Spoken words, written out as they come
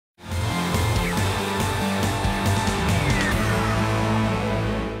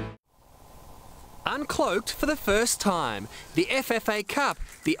uncloaked for the first time. The FFA Cup,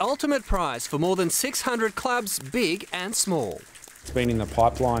 the ultimate prize for more than 600 clubs, big and small. It's been in the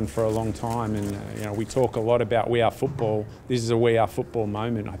pipeline for a long time, and we talk a lot about We Are Football. This is a We Are Football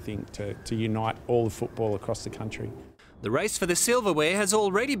moment, I think, to unite all the football across the country. The race for the silverware has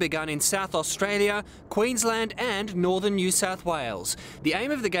already begun in South Australia, Queensland and northern New South Wales. The aim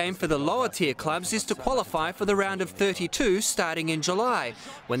of the game for the lower tier clubs is to qualify for the round of 32 starting in July,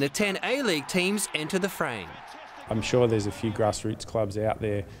 when the 10 A-League teams enter the frame. I'm sure there's a few grassroots clubs out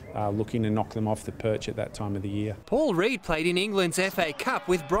there looking to knock them off the perch at that time of the year. Paul Reed played in England's FA Cup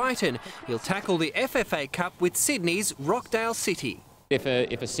with Brighton. He'll tackle the FFA Cup with Sydney's Rockdale City. If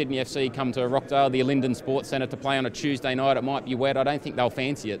a Sydney FC come to Rockdale, the Linden Sports Centre, to play on a Tuesday night, it might be wet. I don't think they'll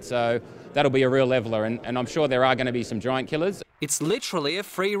fancy it, so that'll be a real leveller, and I'm sure there are going to be some giant killers. It's literally a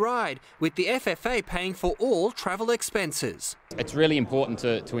free ride, with the FFA paying for all travel expenses. It's really important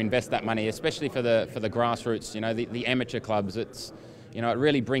to invest that money, especially for the grassroots, the amateur clubs. It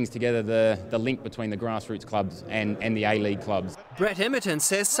really brings together the link between the grassroots clubs and the A-League clubs. Brett Emerton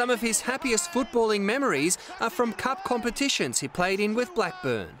says some of his happiest footballing memories are from cup competitions he played in with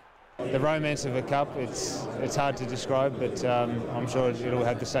Blackburn. The romance of a cup, it's hard to describe, but I'm sure it'll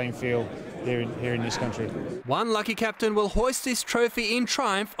have the same feel here in this country. One lucky captain will hoist this trophy in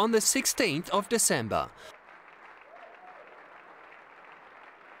triumph on the 16th of December.